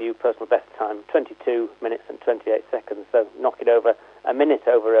fantastic new personal best time, 22 minutes and 28 seconds, so knocking over a minute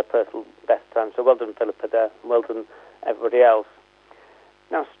over her personal best time. So well done, Philippa, there. Well done, everybody else.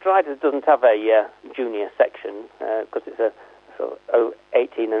 Now, Striders doesn't have a junior section because it's a sort of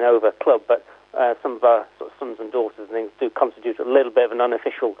 18 and over club, but some of our sort of sons and daughters and things do constitute a little bit of an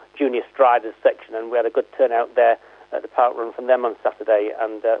unofficial junior Striders section, and we had a good turnout there at the park run from them on Saturday,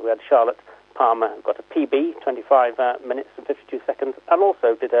 and we had Charlotte Palmer who got a PB, 25 minutes and 52 seconds, and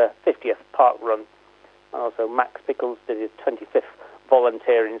also did a 50th park run. And also Max Pickles did his 25th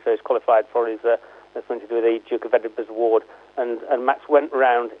volunteering, so he's qualified for his something to do with the Duke of Edinburgh's award. And Max went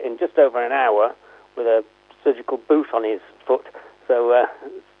around in just over an hour with a surgical boot on his foot. So a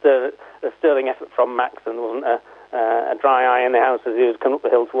sterling effort from Max, and there wasn't a dry eye in the house as he was coming up the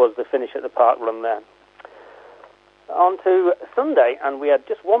hill towards the finish at the park run there. On to Sunday, and we had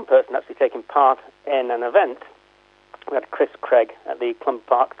just one person actually taking part in an event. We had Chris Craig at the Clumber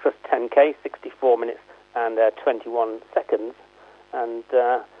Park Trust 10K, 64 minutes and 21 seconds. And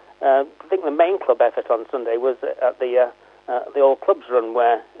I think the main club effort on Sunday was at the All Clubs run,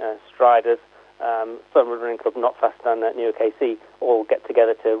 where Striders, Firm Running Club, Not Fast, and Newark AC all get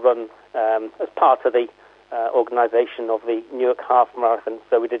together to run as part of the organisation of the Newark Half Marathon.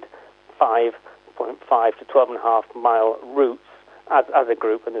 So we did 5.5 to 12.5 mile routes as a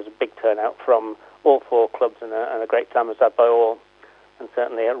group, and there's a big turnout from all four clubs, and a great time was had by all. And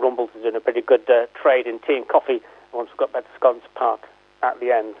certainly Rumbles is doing a pretty good trade in tea and coffee once we've got back to Sconce Park at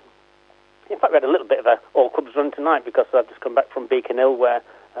the end. In fact, we had a little bit of a all clubs run tonight, because I've just come back from Beacon Hill, where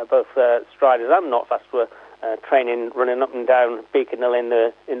both Striders and Not Fast were training, running up and down Beacon Hill in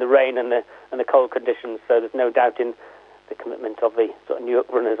the rain and the cold conditions. So there's no doubt in the commitment of the sort of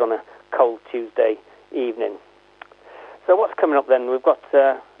Newark runners on a cold Tuesday evening. So what's coming up then? We've got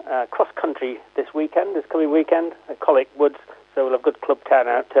cross country this coming weekend at Colic Woods. So we'll have good club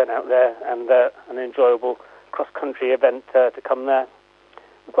turnout there, and an enjoyable cross country event to come there.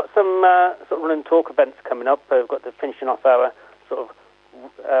 We've got some sort of run and talk events coming up. We've got the finishing off our sort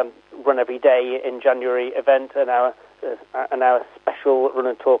of run every day in January event, and our special run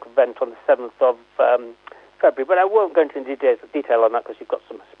and talk event on the 7th of February. But I won't go into detail on that, because you've got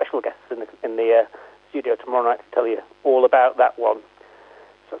some special guests in the studio tomorrow night to tell you all about that one.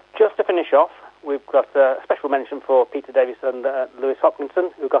 So just to finish off, we've got a special mention for Peter Davis and Lewis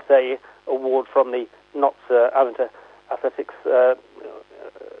Hopkinson, who got a award from the Notts Amateur Athletics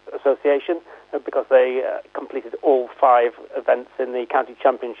Association, because they completed all 5 events in the county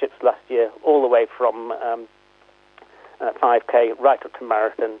championships last year, all the way from 5k right up to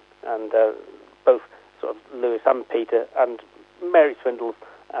marathon, and both sort of Lewis and Peter and Mary Swindles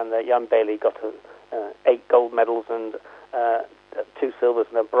and Jan Bailey got 8 gold medals and 2 silvers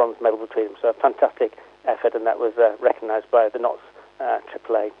and a bronze medal between them. So a fantastic effort, and that was recognised by the Notts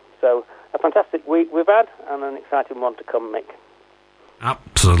AAA. So a fantastic week we've had, and an exciting one to come, Mick.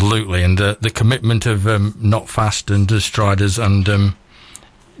 Absolutely, and the commitment of Not Fast and Striders and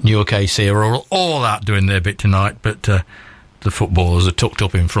Newark AC are all out doing their bit tonight, but the footballers are tucked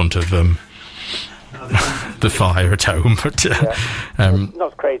up in front of the fire at home. But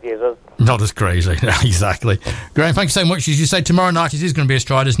not as crazy as us. Not as crazy, exactly. Graham, thank you so much. As you say, tomorrow night it is going to be a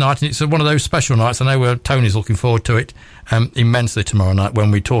Striders night, and it's one of those special nights. I know Tony's looking forward to it immensely tomorrow night, when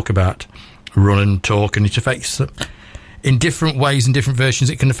we talk about run and talk, and it affects in different ways and different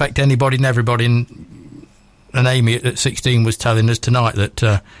versions. It can affect anybody and everybody. And Amy at 16 was telling us tonight that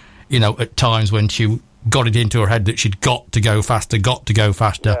at times when she got it into her head that she'd got to go faster.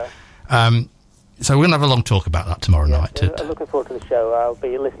 Yeah. So we're going to have a long talk about that tomorrow night. I'm looking forward to the show. I'll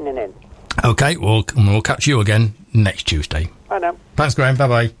be listening in. OK, we'll catch you again next Tuesday. Bye now. Thanks, Graham.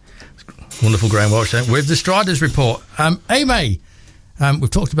 Bye-bye. Wonderful Graham Walsh there with the Striders report. Amy, we've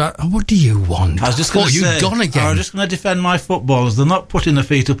talked about... what do you want? I was just going to say... you've gone again. I was just going to defend my footballers. They're not putting their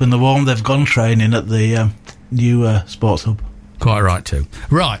feet up in the warm. They've gone training at the new sports hub. Quite right, too.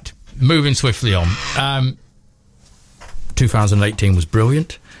 Right, moving swiftly on. 2018 was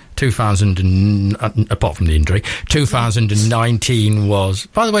brilliant. Apart from the injury, 2019 was...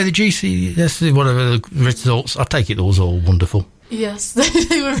 By the way, the GC, whatever the results, I take it was all wonderful. Yes,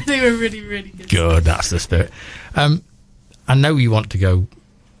 they were really, really good. Good, that's the spirit. I know you want to go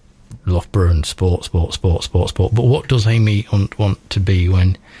Loughborough and sport, but what does Amy want to be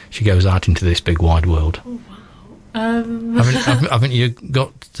when she goes out into this big wide world? Oh, wow. Haven't you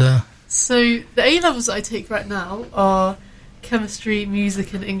got... So the A-levels that I take right now are chemistry,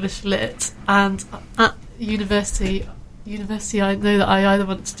 music and English lit, and at university I know that I either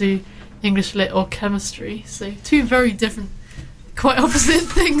want to do English Lit or chemistry. So 2 very different, quite opposite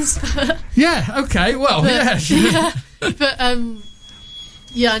things. Yeah, okay, well, yeah. But I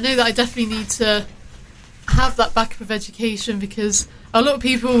know that I definitely need to have that backup of education, because a lot of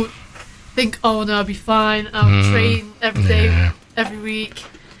people think, oh no, I'll be fine, I'll train every day, every week,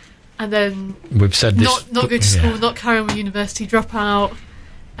 and then we've said this, not go to school, not carry on with university, drop out,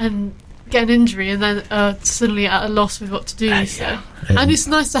 and get an injury, and then suddenly at a loss with what to do. And it's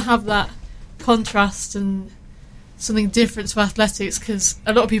nice to have that contrast and something different to athletics, because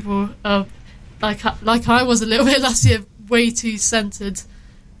a lot of people are like I was a little bit last year, way too centred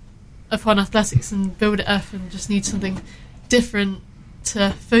upon athletics and build it up, and just need something different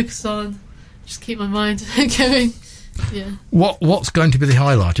to focus on, just keep my mind going. Yeah. What's going to be the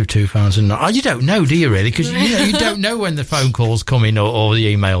highlight of 2009? You don't know, do you, really? Because you don't know when the phone calls come in or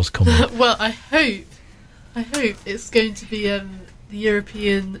the emails come in. Well, I hope it's going to be the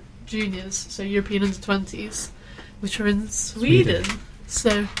European juniors, so European under-20s, which are in Sweden.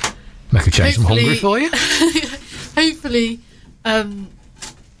 So make a change from Hungary for you. Hopefully,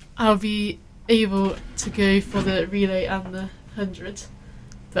 I'll be able to go for the relay and the 100,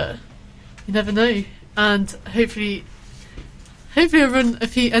 but you never know. And hopefully I'll run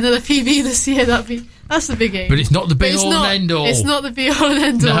another PB this year. That's the big aim. But it's not the be all and end all. It's not the be all and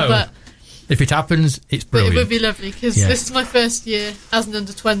end all. But if it happens, it's brilliant. It would be lovely, because this is my first year as an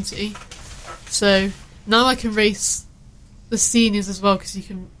under-20. So now I can race the seniors as well, because you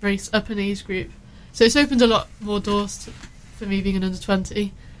can race up an age group. So it's opened a lot more doors for me being an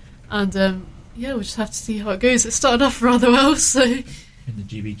under-20. And we'll just have to see how it goes. It started off rather well, so... In the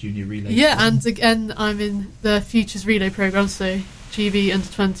GB Junior Relay. Yeah, and again, I'm in the Futures Relay programme, so GB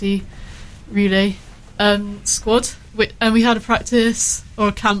Under-20 Relay squad. And we had a practice, or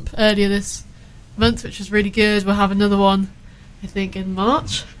a camp, earlier this month, which was really good. We'll have another one, I think, in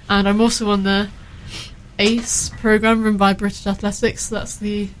March. And I'm also on the ACE programme run by British Athletics. So that's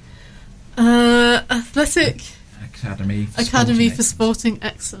the Athletic... Academy for Sporting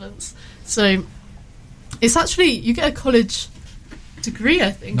Excellence. So it's actually, you get a college degree, I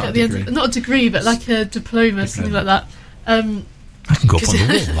think, at the end. Not a degree, but like a diploma, something like that. I can go up on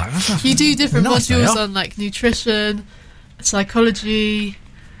the wall. You do different modules on like nutrition, psychology,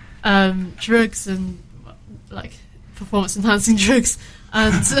 drugs, and like performance enhancing drugs,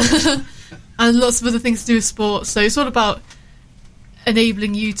 and and lots of other things to do with sport. So it's all about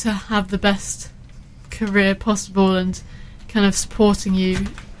enabling you to have the best career possible and kind of supporting you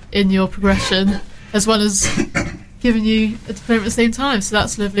in your progression, as well as giving you a diploma at the same time. So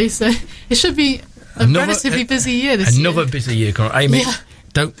that's lovely. So it should be a relatively busy year this year. Another busy year. Amy,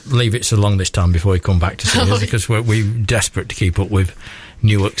 don't leave it so long this time before you come back to see us, because we're desperate to keep up with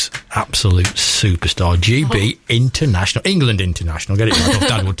Newark's absolute superstar, GB International, England International, get it right,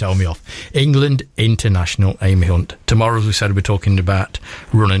 Dad would tell me off. England International, Amy Hunt. Tomorrow, as we said, we're talking about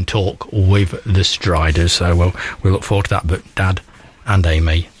run and talk with the Striders, so we look forward to that. But Dad and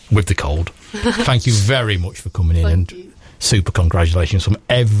Amy, with the cold, thank you very much for coming in, and super congratulations from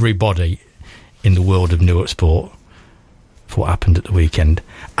everybody in the world of Newark sport for what happened at the weekend.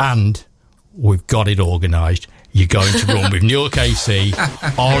 And we've got it organised. You're going to run with Newark AC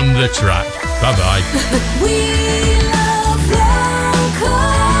on the track. Bye-bye.